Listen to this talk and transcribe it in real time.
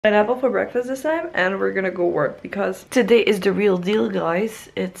Pineapple for breakfast this time, and we're gonna go work because today is the real deal, guys.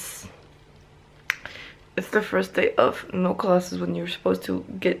 It's the first day of no classes when you're supposed to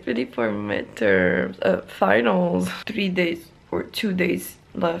get ready for midterms, finals. 3 days or 2 days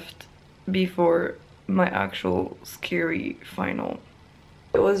left before my actual scary final.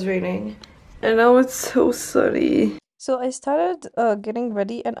 It was raining and now it's so sunny. So I started getting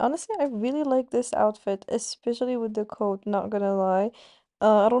ready, and honestly I really like this outfit, especially with the coat, not gonna lie.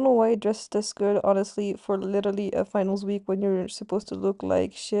 I don't know why I dressed this good, honestly, for literally a finals week when you're supposed to look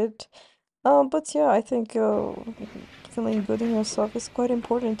like shit. But yeah, I think feeling good in yourself is quite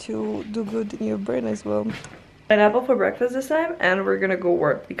important to do good in your brain as well. Pineapple for breakfast this time, and we're gonna go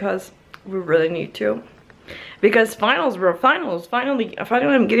work because we really need to. Because finals, bro, finals. Finally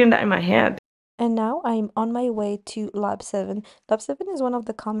I'm getting that in my head. And now I'm on my way to Lab 7. Lab 7 is one of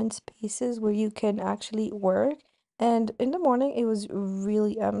the common spaces where you can actually work. And in the morning, it was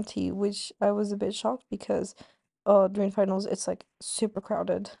really empty, which I was a bit shocked because during finals, it's like super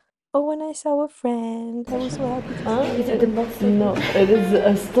crowded. Oh, when I saw a friend, I was so happy to see you. No, it is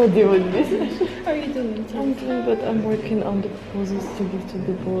a study with me. How are you doing? I'm doing good. I'm working on the proposals to give to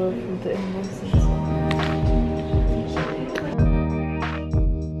the board for the invoices.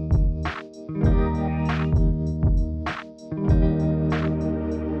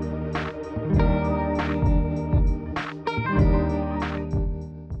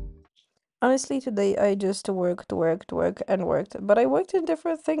 Honestly, today I just worked, and worked. But I worked in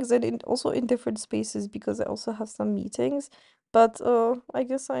different things and also in different spaces because I also have some meetings. But I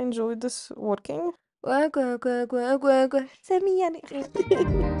guess I enjoyed this working. Work. Send me an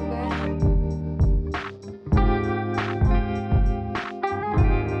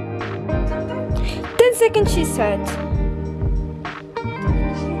 10 seconds, she said.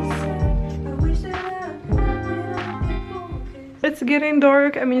 It's getting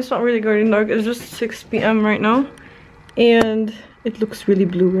dark. I mean, it's not really getting dark. It's just 6 p.m. right now. And it looks really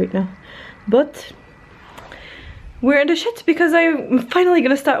blue right now. But we're in the shit because I'm finally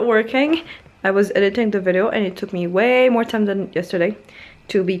gonna start working. I was editing the video and it took me way more time than yesterday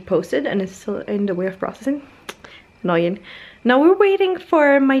to be posted, and it's still in the way of processing. Annoying. Now we're waiting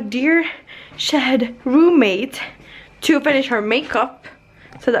for my dear shed roommate to finish her makeup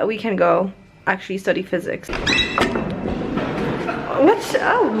so that we can go actually study physics. Watch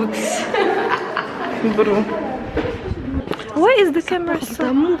out! Bro. Why is the camera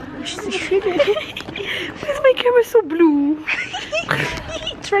so... Why is my camera so blue?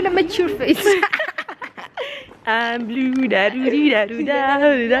 Trying to match your face. I'm blue, da doo dee da doo da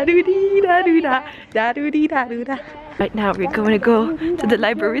da doo dee da doo da da doo dee da doo da. Right now we're going to go to the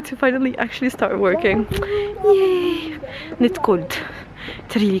library to finally actually start working. Yay! And it's cold.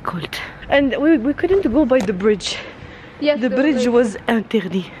 It's really cold. And we couldn't go by the bridge. Yes, the bridge was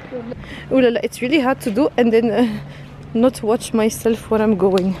interdit. Oh la la, it's really hard to do and then not watch myself when I'm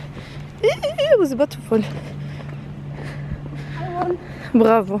going. It was about to fall.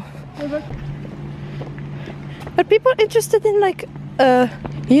 Bravo. Are people interested in like a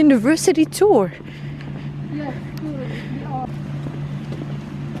university tour? Yes,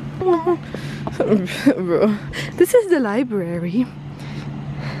 Bro, this is the library.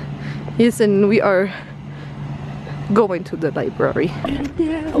 Yes, and we are going to the library.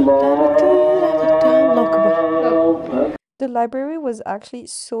 The library was actually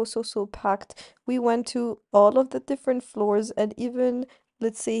so packed. We went to all of the different floors and even,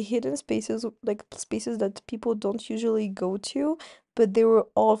 let's say, hidden spaces, like spaces that people don't usually go to, but they were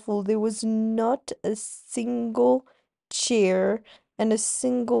all full. There was not a single chair and a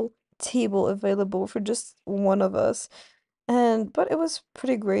single table available for just one of us. But it was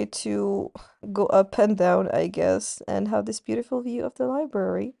pretty great to go up and down, I guess, and have this beautiful view of the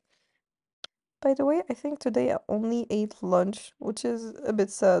library. By the way, I think today I only ate lunch, which is a bit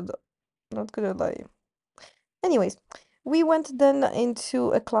sad, not gonna lie. Anyways, we went then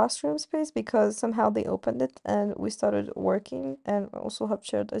into a classroom space because somehow they opened it and we started working, and also have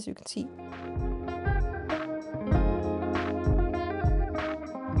shared, as you can see.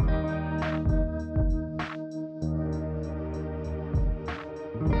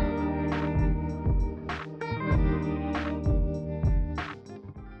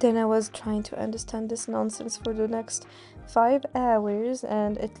 Then I was trying to understand this nonsense for the next 5 hours,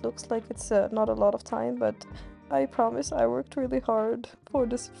 and it looks like it's not a lot of time, but I promise I worked really hard for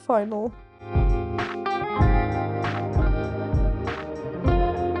this final.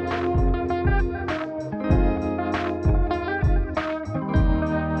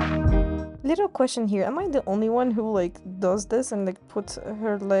 Little question here, am I the only one who like does this and like puts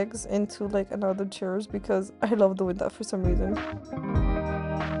her legs into like another chairs? Because I love doing that for some reason.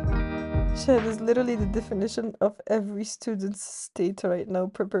 Shed is literally the definition of every student's state right now,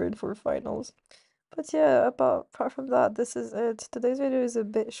 preparing for finals. But yeah, apart from that, this is it. Today's video is a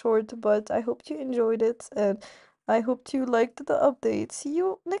bit short, but I hope you enjoyed it and I hope you liked the update. See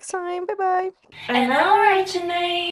you next time. Bye bye. And now, Janae.